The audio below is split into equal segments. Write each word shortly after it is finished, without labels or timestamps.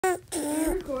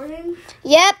you recording?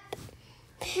 Yep.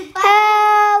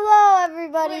 Hello,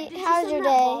 everybody. Wait, how's your day?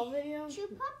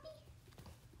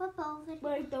 What ball video?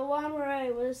 Like the one where I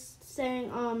was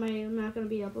saying, I'm not gonna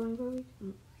be uploading for a week.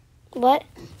 What?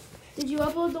 Did you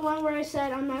upload the one where I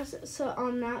said I'm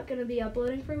not gonna be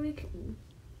uploading for a week?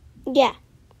 Yeah.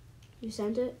 You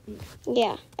sent it?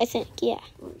 Yeah, I think, yeah.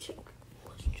 Let me check.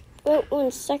 Wait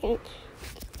 1 second.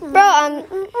 Bro,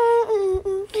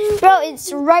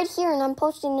 it's right here, and I'm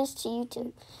posting this to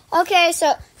YouTube. Okay,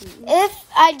 so if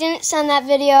I didn't send that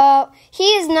video out, he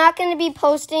is not going to be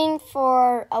posting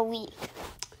for a week.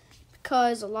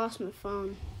 Because I lost my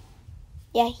phone.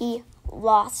 Yeah, he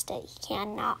lost it. He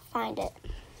cannot find it.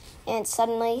 And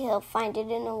suddenly he'll find it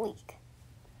in a week.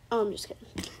 Oh, I'm just kidding.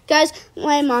 Guys,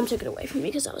 my mom took it away from me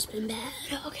because I was being bad.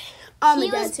 Okay. Oh, my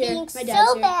dad's here. My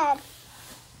dad's here. Bad.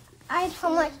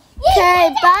 I'm like,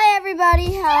 Okay, bye,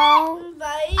 everybody. How?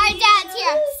 Bye. our dad's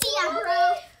here. See ya,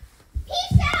 bro.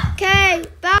 Peace out. Okay,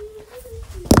 bye.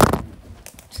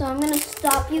 So I'm going to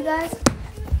stop you guys.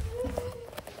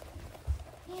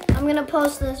 I'm going to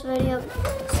post this video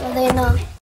so they know.